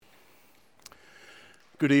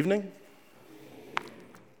Good evening.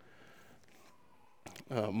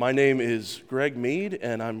 My name is Greg Mead,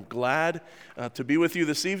 and I'm glad to be with you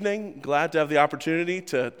this evening. Glad to have the opportunity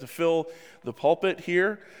to fill the pulpit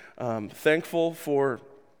here. Thankful for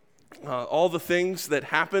all the things that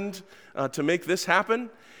happened to make this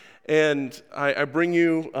happen. And I bring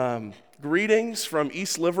you greetings from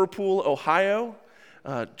East Liverpool, Ohio,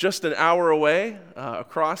 just an hour away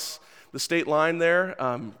across the state line there.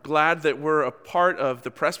 Glad that we're a part of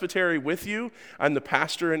the presbytery with you. I'm the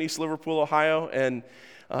pastor in East Liverpool, Ohio, and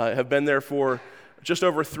have been there for just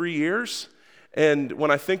over 3 years. And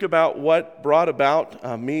when I think about what brought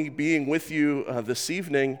about me being with you this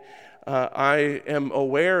evening, I am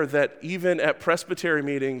aware that even at presbytery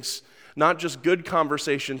meetings, not just good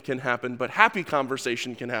conversation can happen, but happy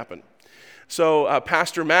conversation can happen. So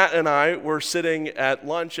Pastor Matt and I were sitting at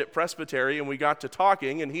lunch at Presbytery, and we got to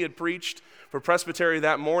talking, and he had preached for Presbytery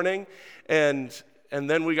that morning, and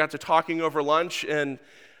then we got to talking over lunch, and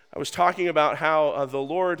I was talking about how the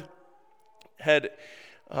Lord had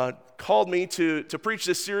called me to preach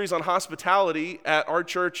this series on hospitality at our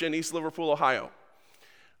church in East Liverpool, Ohio.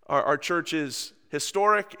 Our church is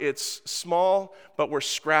historic, it's small, but we're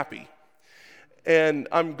scrappy. And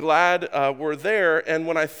I'm glad we're there. And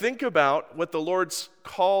when I think about what the Lord's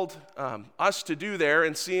called us to do there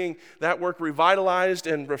and seeing that work revitalized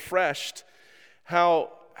and refreshed, how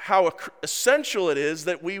essential it is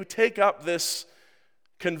that we take up this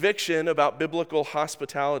conviction about biblical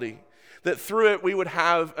hospitality, that through it we would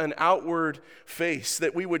have an outward face,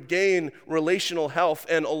 that we would gain relational health,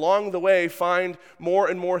 and along the way find more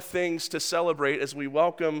and more things to celebrate as we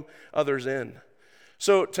welcome others in.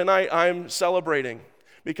 So tonight I'm celebrating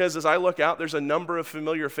because as I look out, there's a number of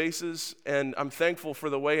familiar faces, and I'm thankful for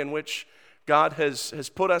the way in which God has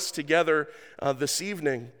put us together this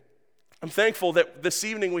evening. I'm thankful that this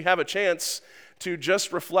evening we have a chance to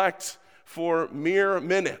just reflect for mere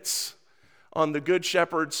minutes on the Good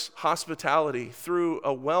Shepherd's hospitality through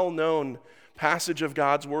a well-known passage of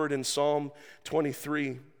God's Word in Psalm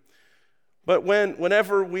 23. But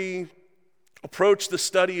whenever we approach the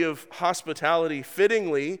study of hospitality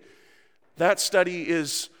fittingly, that study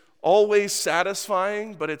is always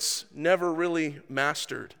satisfying, but it's never really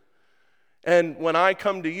mastered. And when I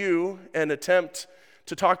come to you and attempt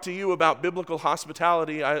to talk to you about biblical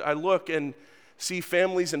hospitality, I look and see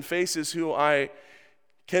families and faces who I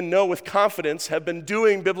can know with confidence have been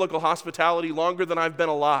doing biblical hospitality longer than I've been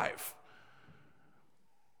alive.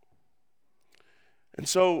 And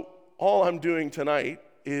so all I'm doing tonight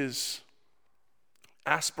is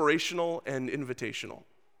aspirational and invitational.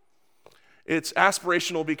 It's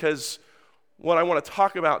aspirational because what I want to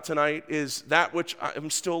talk about tonight is that which I'm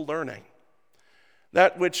still learning,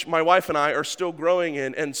 that which my wife and I are still growing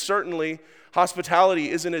in, and certainly hospitality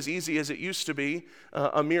isn't as easy as it used to be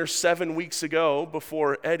a mere 7 weeks ago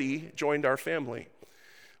before Eddie joined our family.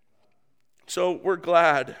 So we're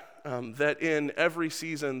glad that in every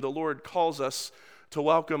season the Lord calls us to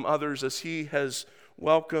welcome others as He has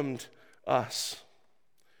welcomed us.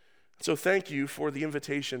 So thank you for the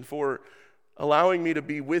invitation, for allowing me to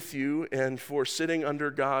be with you, and for sitting under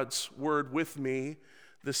God's Word with me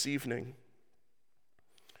this evening.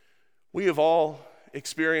 We have all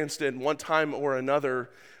experienced at one time or another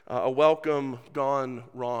a welcome gone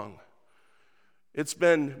wrong. It's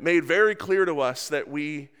been made very clear to us that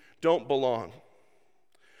we don't belong.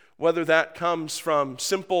 Whether that comes from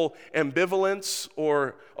simple ambivalence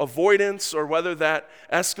or avoidance, or whether that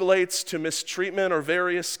escalates to mistreatment or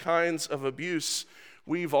various kinds of abuse,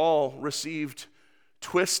 we've all received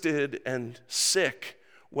twisted and sick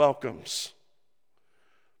welcomes.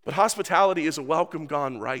 But hospitality is a welcome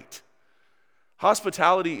gone right.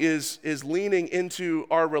 Hospitality is leaning into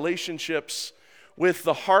our relationships with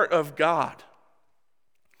the heart of God.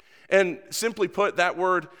 And simply put, that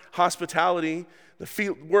word hospitality,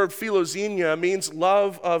 the word philoxenia, means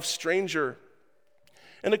love of stranger.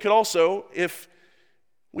 And it could also, if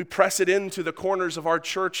we press it into the corners of our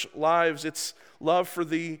church lives, it's love for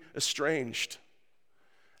the estranged.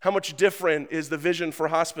 How much different is the vision for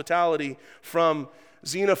hospitality from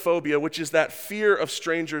xenophobia, which is that fear of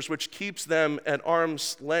strangers which keeps them at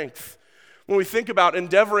arm's length? When we think about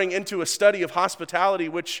endeavoring into a study of hospitality,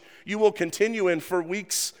 which you will continue in for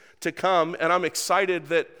weeks to come, and I'm excited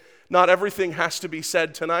that not everything has to be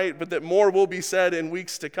said tonight, but that more will be said in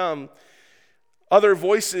weeks to come. Other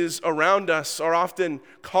voices around us are often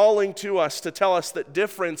calling to us to tell us that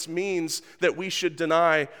difference means that we should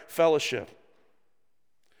deny fellowship.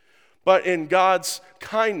 But in God's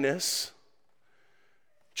kindness,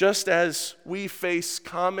 just as we face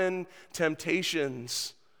common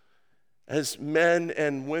temptations as men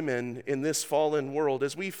and women in this fallen world,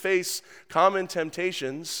 as we face common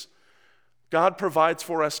temptations, God provides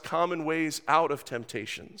for us common ways out of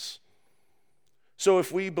temptations. So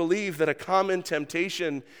if we believe that a common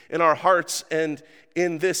temptation in our hearts and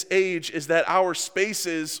in this age is that our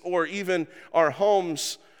spaces or even our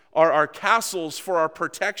homes are our castles for our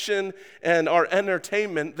protection and our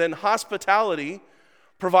entertainment, then hospitality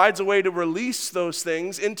provides a way to release those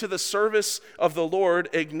things into the service of the Lord,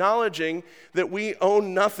 acknowledging that we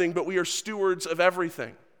own nothing, but we are stewards of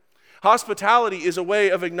everything. Hospitality is a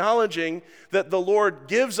way of acknowledging that the Lord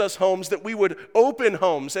gives us homes, that we would open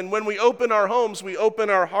homes. And when we open our homes, we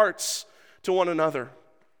open our hearts to one another.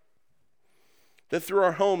 That through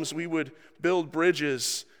our homes, we would build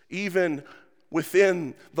bridges, even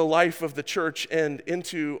within the life of the church and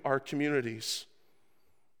into our communities.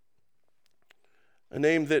 A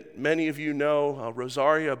name that many of you know,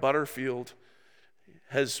 Rosaria Butterfield,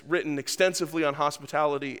 has written extensively on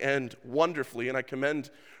hospitality and wonderfully, and I commend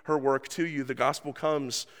her work to you. The gospel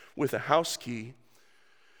comes with a house key.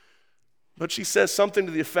 But she says something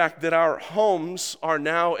to the effect that our homes are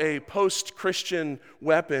now a post-Christian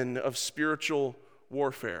weapon of spiritual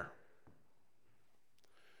warfare.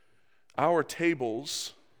 Our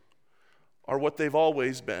tables are what they've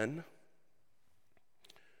always been,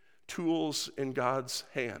 tools in God's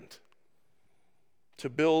hand to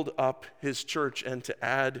build up his church and to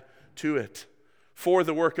add to it for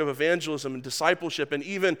the work of evangelism and discipleship and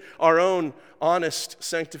even our own honest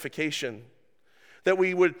sanctification. That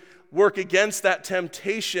we would work against that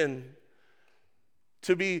temptation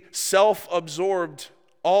to be self-absorbed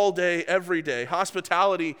all day, every day.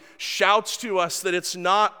 Hospitality shouts to us that it's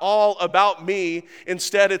not all about me,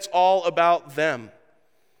 instead it's all about them.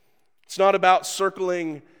 It's not about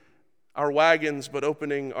circling our wagons, but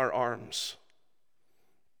opening our arms.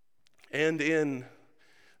 And in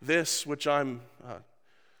this, which I'm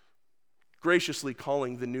graciously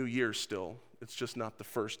calling the new year still, it's just not the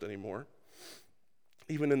first anymore.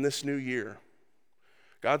 Even in this new year,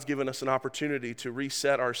 God's given us an opportunity to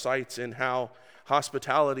reset our sights in how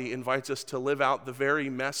hospitality invites us to live out the very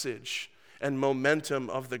message and momentum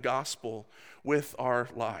of the gospel with our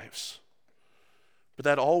lives. But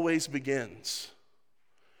that always begins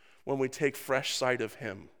when we take fresh sight of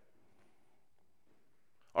him.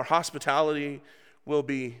 Our hospitality will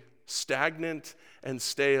be stagnant and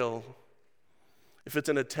stale if it's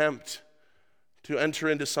an attempt to enter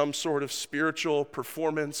into some sort of spiritual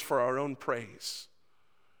performance for our own praise.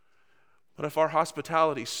 But if our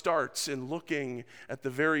hospitality starts in looking at the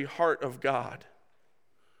very heart of God,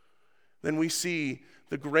 then we see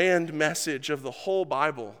the grand message of the whole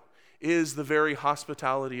Bible is the very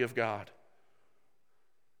hospitality of God.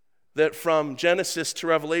 That from Genesis to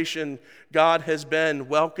Revelation, God has been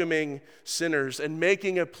welcoming sinners and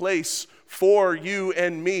making a place for you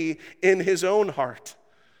and me in his own heart.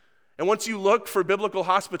 And once you look for biblical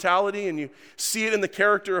hospitality and you see it in the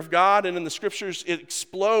character of God and in the scriptures, it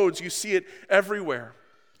explodes. You see it everywhere.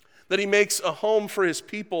 That he makes a home for his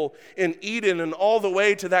people in Eden and all the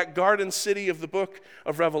way to that garden city of the book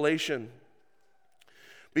of Revelation.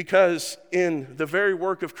 Because in the very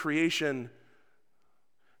work of creation,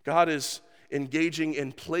 God is engaging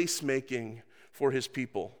in placemaking for his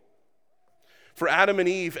people. For Adam and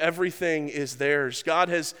Eve, everything is theirs. God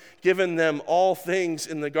has given them all things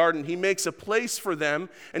in the garden. He makes a place for them,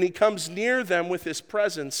 and he comes near them with his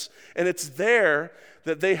presence. And it's there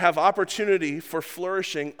that they have opportunity for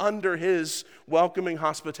flourishing under his welcoming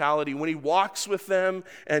hospitality, when he walks with them,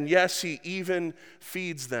 and yes, he even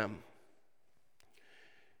feeds them.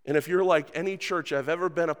 And if you're like any church I've ever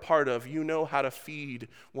been a part of, you know how to feed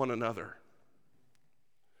one another.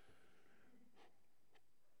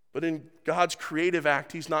 But in God's creative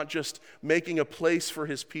act, he's not just making a place for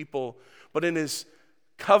his people, but in his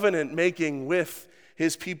covenant making with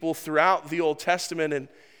his people throughout the Old Testament and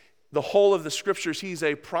the whole of the scriptures, he's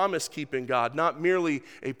a promise-keeping God, not merely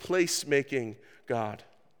a place-making God.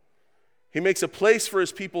 He makes a place for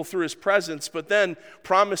his people through his presence, but then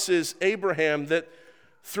promises Abraham that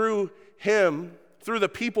through him, through the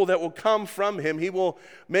people that will come from him, he will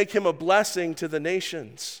make him a blessing to the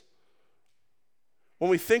nations.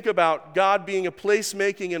 When we think about God being a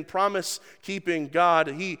place-making and promise-keeping God,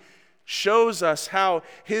 he shows us how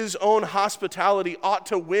his own hospitality ought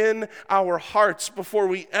to win our hearts before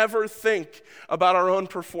we ever think about our own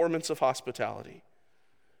performance of hospitality.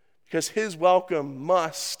 Because his welcome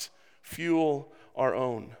must fuel our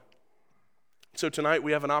own. So tonight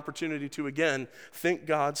we have an opportunity to again think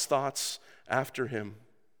God's thoughts after him.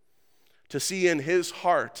 To see in his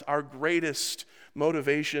heart our greatest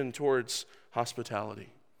motivation towards hospitality.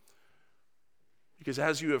 Because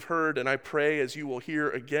as you have heard, and I pray as you will hear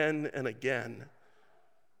again and again,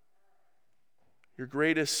 your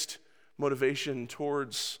greatest motivation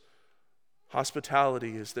towards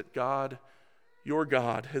hospitality is that God, your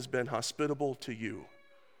God, has been hospitable to you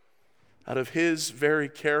out of his very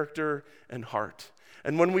character and heart.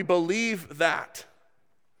 And when we believe that,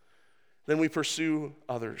 then we pursue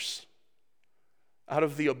others out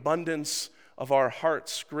of the abundance of our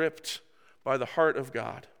hearts gripped by the heart of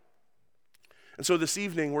God. And so this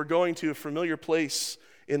evening, we're going to a familiar place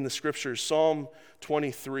in the Scriptures, Psalm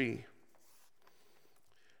 23,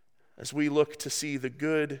 as we look to see the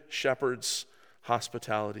Good Shepherd's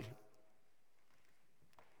hospitality.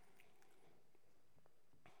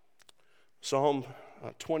 Psalm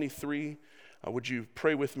 23, would you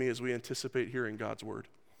pray with me as we anticipate hearing God's word?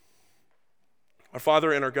 Our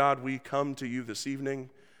Father and our God, we come to you this evening,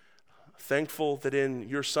 thankful that in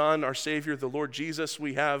your Son, our Savior, the Lord Jesus,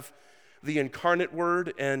 we have the incarnate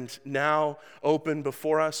word, and now open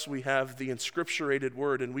before us, we have the inscripturated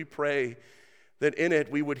word, and we pray that in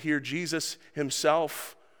it we would hear Jesus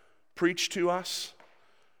himself preach to us.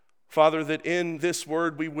 Father, that in this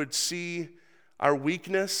word we would see our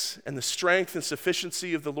weakness and the strength and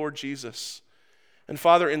sufficiency of the Lord Jesus. And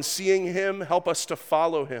Father, in seeing him, help us to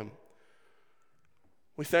follow him.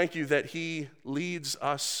 We thank you that he leads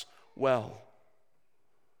us well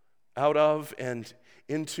out of and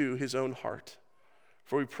into his own heart.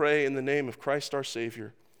 For we pray in the name of Christ our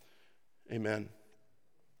Savior. Amen.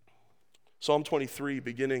 Psalm 23,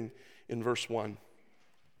 beginning in verse 1.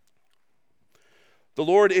 The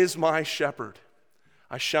Lord is my shepherd,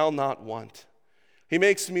 I shall not want. He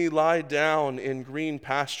makes me lie down in green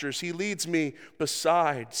pastures. He leads me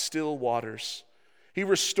beside still waters. He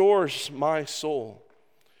restores my soul.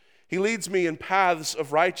 He leads me in paths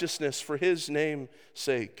of righteousness for his name's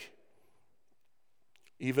sake.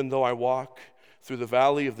 Even though I walk through the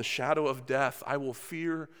valley of the shadow of death, I will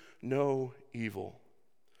fear no evil.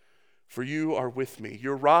 For you are with me.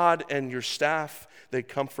 Your rod and your staff, they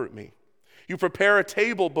comfort me. You prepare a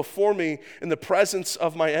table before me in the presence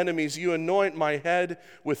of my enemies. You anoint my head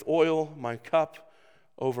with oil. My cup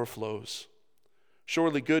overflows.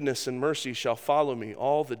 Surely goodness and mercy shall follow me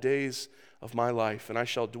all the days of my life, and I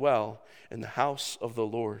shall dwell in the house of the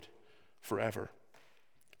Lord forever.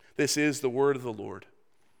 This is the word of the Lord.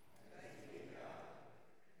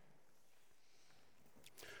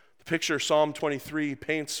 The picture Psalm 23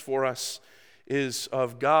 paints for us is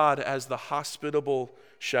of God as the hospitable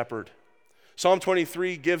shepherd. Psalm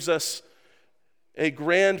 23 gives us a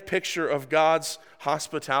grand picture of God's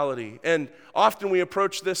hospitality. And often we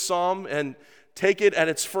approach this psalm and take it at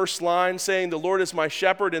its first line, saying, "The Lord is my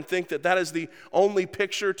shepherd," and think that that is the only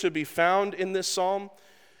picture to be found in this psalm.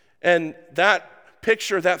 And that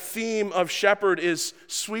picture, that theme of shepherd is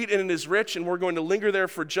sweet and it is rich, and we're going to linger there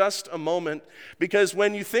for just a moment, because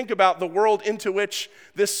when you think about the world into which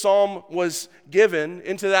this psalm was given,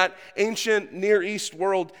 into that ancient Near East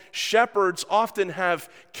world, shepherds often have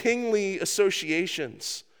kingly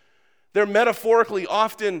associations. They're metaphorically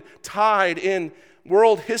often tied in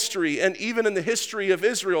world history and even in the history of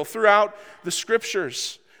Israel throughout the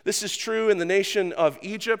scriptures. This is true in the nation of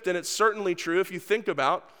Egypt, and it's certainly true if you think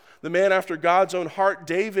about the man after God's own heart,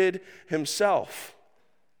 David himself.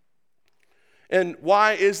 And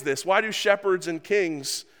why is this? Why do shepherds and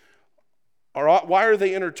kings, why are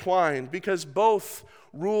they intertwined? Because both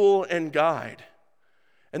rule and guide.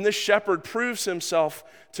 And this shepherd proves himself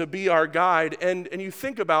to be our guide. And you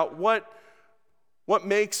think about what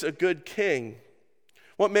makes a good king,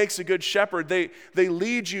 what makes a good shepherd. They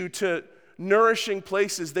lead you to nourishing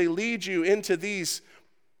places. They lead you into these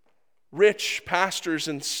rich pastures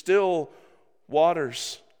and still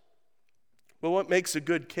waters. But what makes a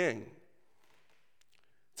good king?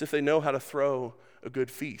 It's if they know how to throw a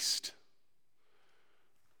good feast.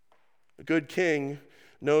 A good king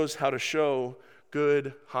knows how to show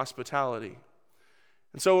good hospitality.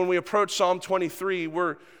 And so when we approach Psalm 23,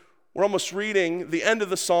 we're almost reading the end of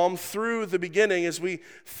the psalm through the beginning as we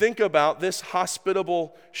think about this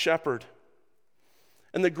hospitable shepherd.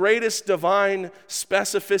 And the greatest divine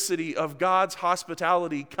specificity of God's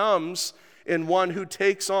hospitality comes in one who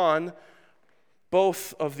takes on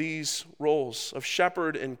both of these roles of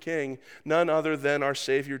shepherd and king, none other than our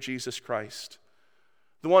Savior Jesus Christ,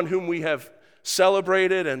 the one whom we have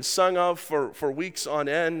celebrated and sung of for weeks on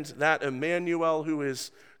end, that Emmanuel who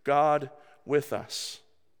is God with us.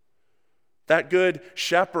 That good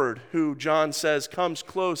shepherd who, John says, comes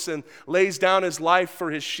close and lays down his life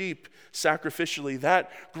for his sheep sacrificially.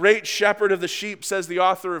 That great shepherd of the sheep, says the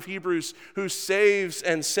author of Hebrews, who saves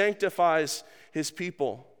and sanctifies his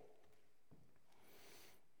people.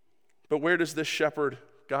 But where does this shepherd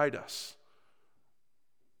guide us?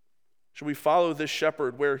 Should we follow this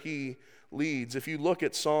shepherd where he leads? If you look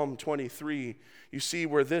at Psalm 23, you see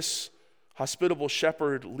where this hospitable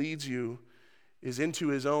shepherd leads you is into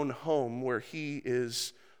his own home where he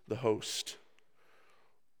is the host.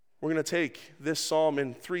 We're going to take this psalm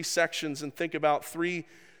in 3 sections and think about 3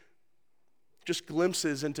 just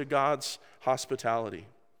glimpses into God's hospitality.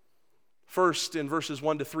 First, in verses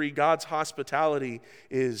 1 to 3, God's hospitality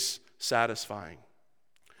is satisfying.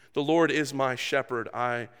 The Lord is my shepherd,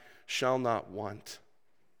 I shall not want.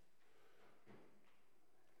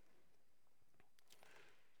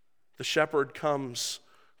 The shepherd comes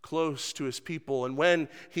close to his people, and when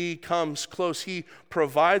he comes close, he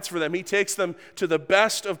provides for them. He takes them to the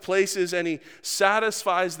best of places, and he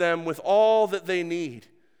satisfies them with all that they need.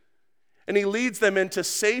 And he leads them into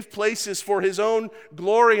safe places for his own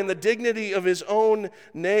glory and the dignity of his own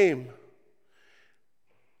name.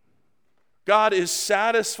 God is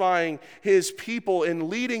satisfying his people and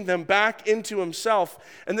leading them back into himself.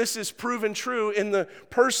 And this is proven true in the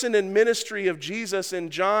person and ministry of Jesus in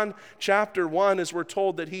John chapter 1, as we're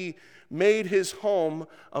told that he made his home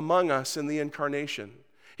among us in the incarnation.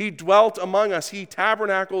 He dwelt among us. He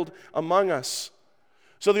tabernacled among us.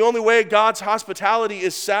 So the only way God's hospitality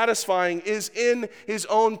is satisfying is in his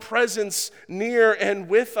own presence near and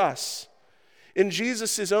with us. In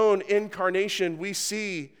Jesus' own incarnation, we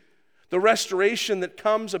see the restoration that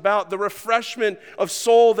comes about, the refreshment of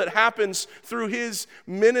soul that happens through his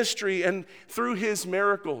ministry and through his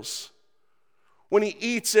miracles. When he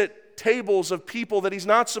eats at tables of people that he's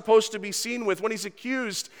not supposed to be seen with, when he's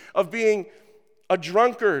accused of being a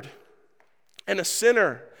drunkard and a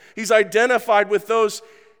sinner, he's identified with those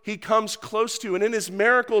he comes close to. And in his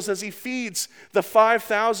miracles, as he feeds the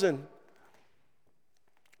 5,000,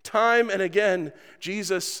 time and again,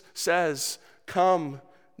 Jesus says, "Come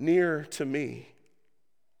near to me."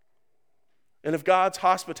 And if God's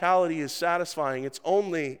hospitality is satisfying, it's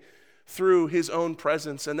only through his own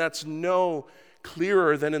presence, and that's no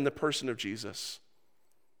clearer than in the person of Jesus.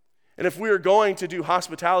 And if we are going to do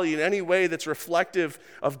hospitality in any way that's reflective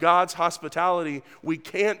of God's hospitality, we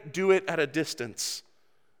can't do it at a distance.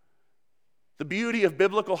 The beauty of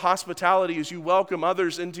biblical hospitality as you welcome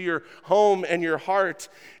others into your home and your heart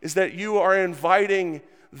is that you are inviting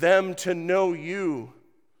them to know you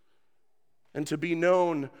and to be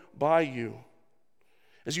known by you.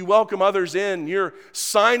 As you welcome others in, you're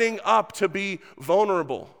signing up to be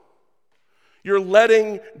vulnerable. You're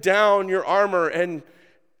letting down your armor, and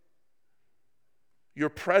your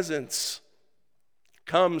presence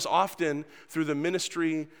comes often through the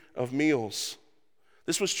ministry of meals.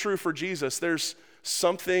 This was true for Jesus. There's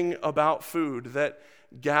something about food that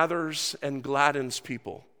gathers and gladdens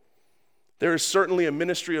people. There is certainly a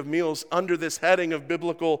ministry of meals under this heading of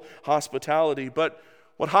biblical hospitality, but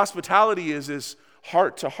what hospitality is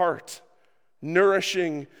heart to heart,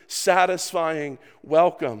 nourishing, satisfying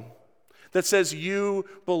welcome that says, "You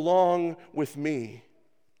belong with me."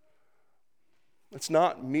 It's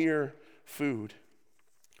not mere food,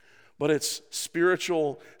 but it's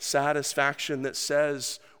spiritual satisfaction that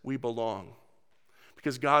says we belong,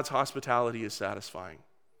 because God's hospitality is satisfying.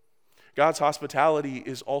 God's hospitality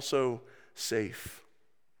is also safe.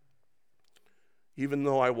 Even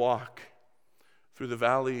though I walk through the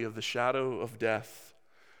valley of the shadow of death,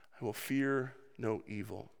 I will fear no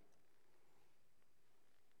evil.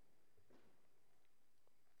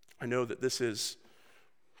 I know that this has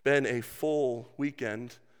been a full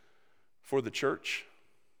weekend for the church.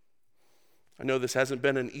 I know this hasn't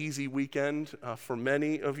been an easy weekend for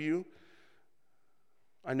many of you.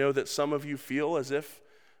 I know that some of you feel as if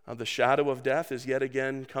the shadow of death is yet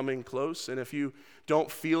again coming close. And if you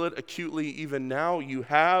don't feel it acutely even now, you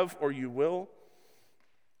have or you will.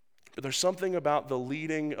 But there's something about the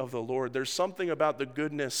leading of the Lord. There's something about the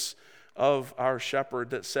goodness of our shepherd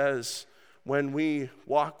that says when we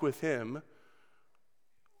walk with him,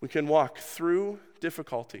 we can walk through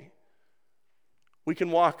difficulty. We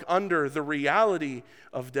can walk under the reality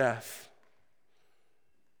of death.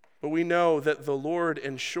 But we know that the Lord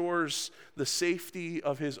ensures the safety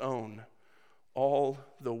of his own all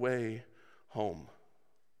the way home.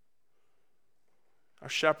 Our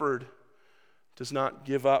shepherd does not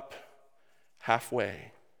give up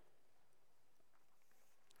halfway.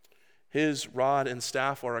 His rod and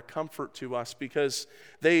staff are a comfort to us because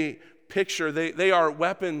they are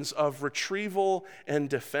weapons of retrieval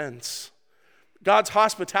and defense. God's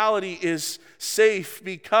hospitality is safe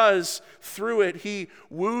because through it he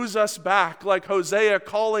woos us back, like Hosea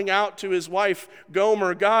calling out to his wife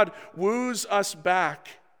Gomer. God woos us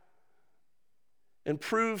back and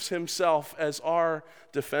proves himself as our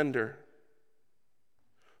defender.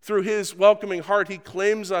 Through his welcoming heart, he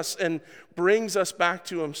claims us and brings us back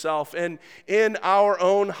to himself. And in our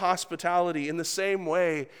own hospitality, in the same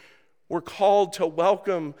way, we're called to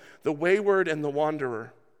welcome the wayward and the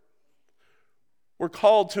wanderer. We're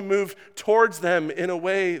called to move towards them in a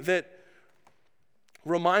way that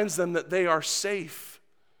reminds them that they are safe,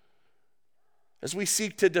 as we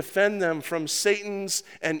seek to defend them from Satan's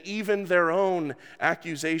and even their own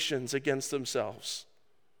accusations against themselves.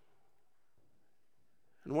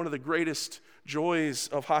 And one of the greatest joys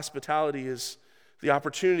of hospitality is the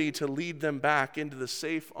opportunity to lead them back into the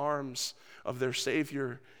safe arms of their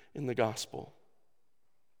Savior in the gospel.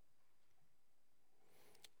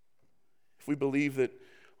 If we believe that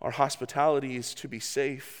our hospitality is to be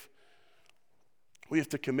safe, we have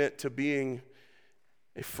to commit to being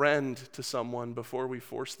a friend to someone before we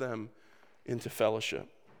force them into fellowship.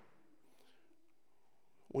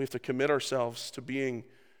 We have to commit ourselves to being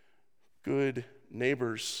good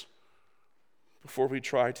neighbors before we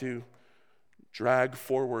try to drag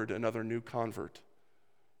forward another new convert.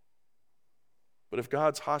 But if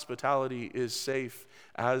God's hospitality is safe,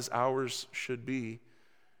 as ours should be,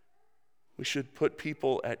 we should put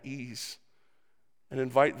people at ease and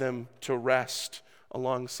invite them to rest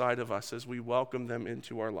alongside of us as we welcome them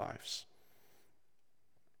into our lives.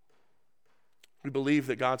 We believe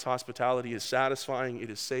that God's hospitality is satisfying, it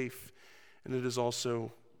is safe, and it is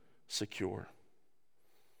also secure.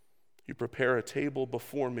 You prepare a table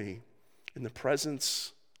before me in the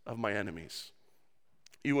presence of my enemies.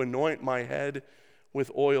 You anoint my head with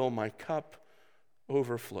oil, my cup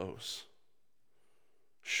overflows.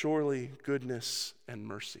 Surely goodness and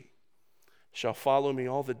mercy shall follow me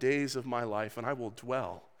all the days of my life, and I will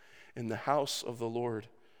dwell in the house of the Lord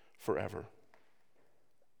forever.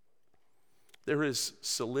 There is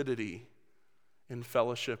solidity in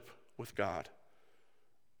fellowship with God.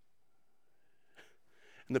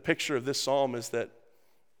 And the picture of this psalm is that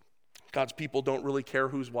God's people don't really care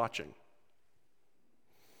who's watching.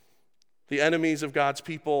 The enemies of God's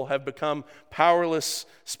people have become powerless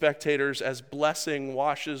spectators as blessing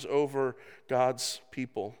washes over God's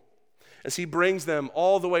people, as he brings them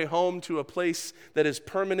all the way home to a place that is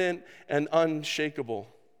permanent and unshakable.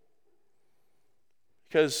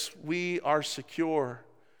 Because we are secure,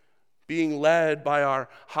 being led by our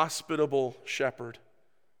hospitable shepherd.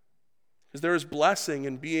 Because there is blessing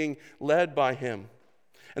in being led by him.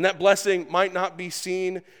 And that blessing might not be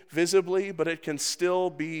seen visibly, but it can still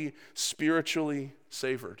be spiritually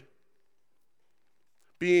savored.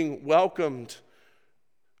 Being welcomed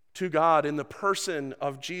to God in the person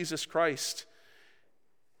of Jesus Christ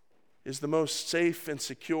is the most safe and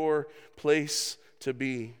secure place to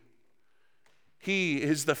be. He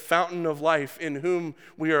is the fountain of life in whom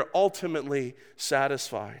we are ultimately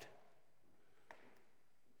satisfied.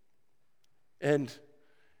 And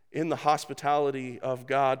in the hospitality of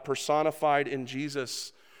God personified in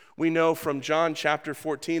Jesus, we know from John chapter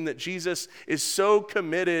 14 that Jesus is so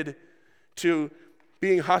committed to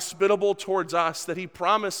being hospitable towards us that he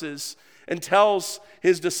promises and tells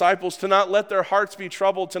his disciples to not let their hearts be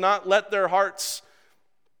troubled, to not let their hearts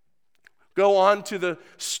go on to the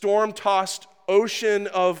storm-tossed ocean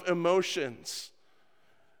of emotions,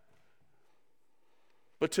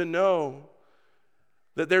 but to know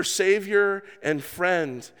that their Savior and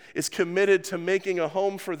friend is committed to making a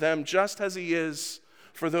home for them just as he is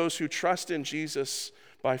for those who trust in Jesus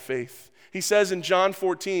by faith. He says in John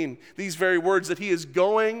 14 these very words, that he is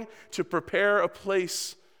going to prepare a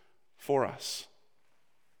place for us.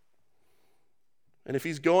 And if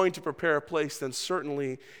he's going to prepare a place, then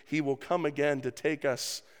certainly he will come again to take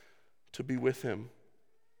us to be with him.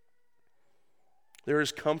 There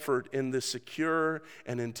is comfort in the secure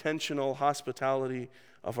and intentional hospitality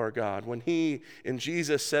of our God. When he, in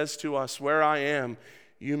Jesus, says to us, "Where I am,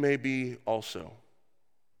 you may be also."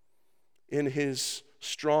 In his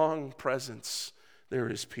strong presence, there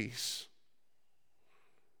is peace.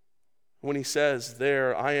 When he says,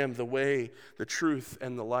 "There, I am the way, the truth,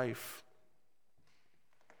 and the life,"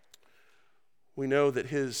 we know that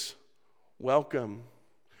his welcome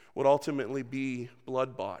would ultimately be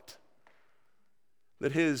blood-bought.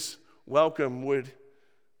 That his welcome would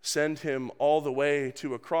send him all the way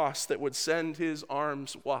to a cross that would send his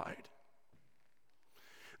arms wide.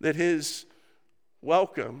 That his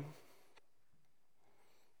welcome,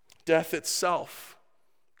 death itself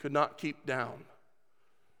could not keep down.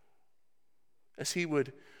 As he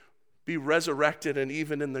would be resurrected and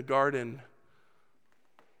even in the garden,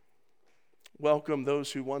 welcome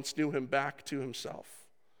those who once knew him back to himself.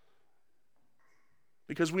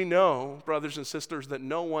 Because we know, brothers and sisters, that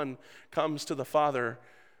no one comes to the Father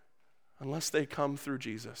unless they come through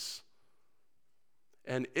Jesus.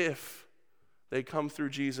 And if they come through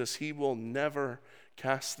Jesus, he will never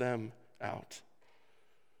cast them out.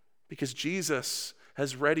 Because Jesus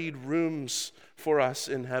has readied rooms for us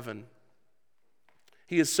in heaven.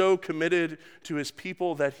 He is so committed to his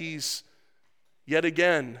people that he's yet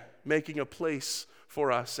again making a place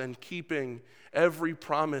for us and keeping every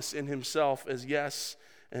promise in himself as yes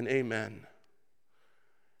and amen.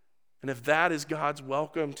 And if that is God's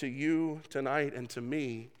welcome to you tonight and to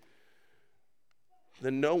me,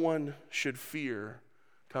 then no one should fear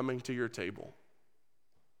coming to your table.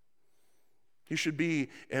 You should be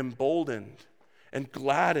emboldened and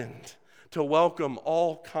gladdened to welcome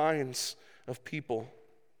all kinds of people,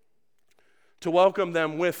 to welcome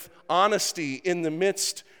them with honesty in the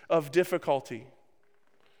midst of difficulty,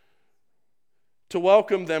 to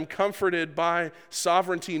welcome them comforted by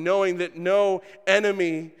sovereignty, knowing that no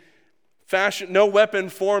weapon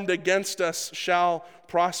formed against us shall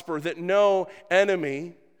prosper, that no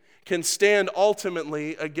enemy can stand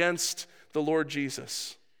ultimately against the Lord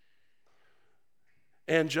Jesus.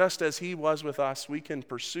 And just as he was with us, we can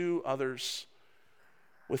pursue others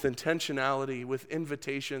with intentionality, with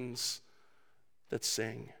invitations that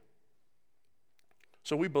sing.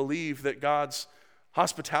 So we believe that God's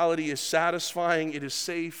hospitality is satisfying, it is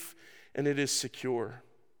safe, and it is secure.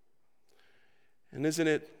 And isn't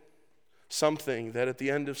it something that at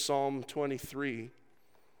the end of Psalm 23,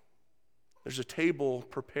 there's a table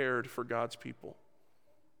prepared for God's people.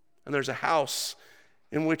 And there's a house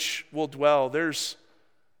in which we'll dwell. There's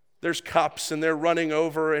cups and they're running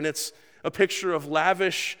over, and it's a picture of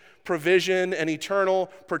lavish provision and eternal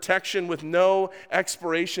protection with no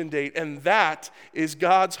expiration date. And that is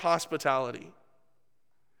God's hospitality.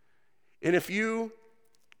 And if you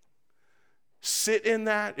sit in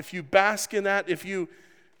that, if you bask in that, if you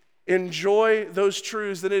enjoy those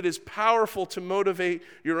truths, then it is powerful to motivate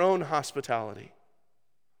your own hospitality.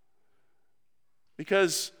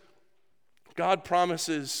 Because God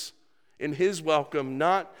promises in his welcome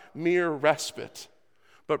not mere respite,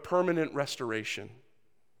 but permanent restoration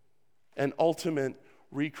and ultimate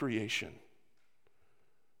recreation.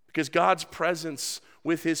 Because God's presence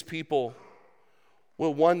with his people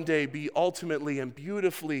will one day be ultimately and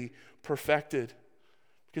beautifully perfected.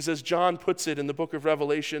 Because as John puts it in the book of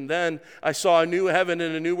Revelation, then I saw a new heaven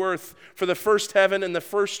and a new earth, for the first heaven and the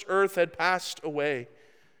first earth had passed away,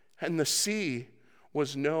 and the sea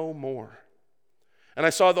was no more. And I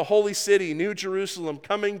saw the holy city, New Jerusalem,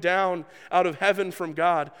 coming down out of heaven from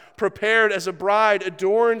God, prepared as a bride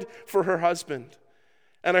adorned for her husband.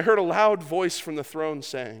 And I heard a loud voice from the throne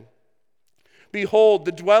saying, "Behold,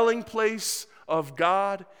 the dwelling place of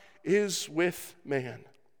God is with man.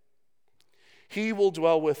 He will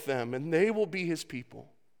dwell with them, and they will be his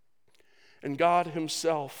people. And God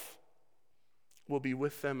himself will be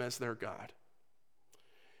with them as their God.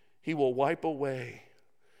 He will wipe away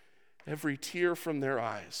every tear from their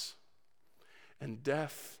eyes, and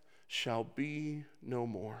death shall be no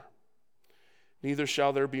more. Neither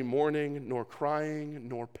shall there be mourning, nor crying,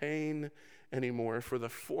 nor pain anymore, for the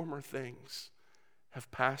former things have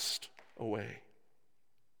passed away."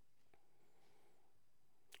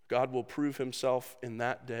 God will prove himself in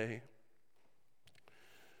that day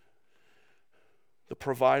the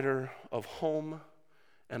provider of home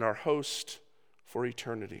and our host for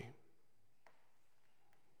eternity.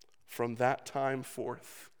 From that time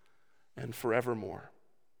forth and forevermore.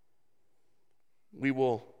 We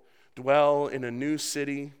will dwell in a new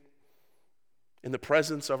city in the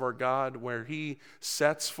presence of our God, where he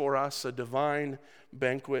sets for us a divine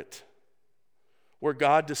banquet, where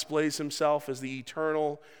God displays himself as the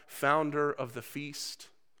eternal founder of the feast,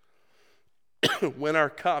 when our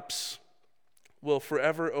cups will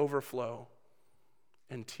forever overflow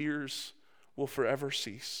and tears will forever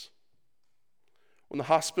cease, when the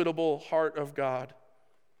hospitable heart of God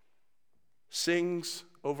sings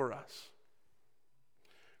over us,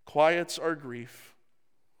 quiets our grief,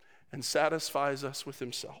 and satisfies us with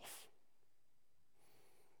himself,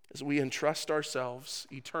 as we entrust ourselves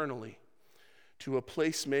eternally to a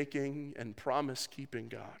place-making and promise-keeping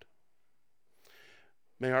God.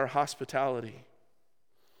 May our hospitality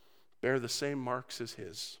bear the same marks as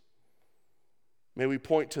his. May we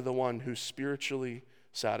point to the one who spiritually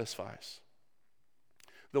satisfies,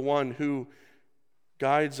 the one who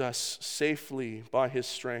guides us safely by his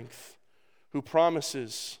strength, who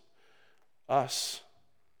promises us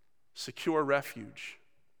secure refuge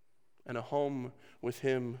and a home with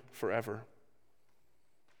him forever.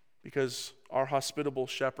 Because our hospitable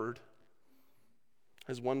shepherd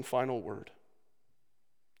has one final word.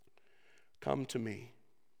 Come to me,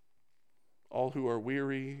 all who are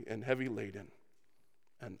weary and heavy laden,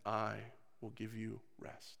 and I will give you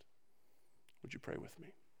rest. Would you pray with me?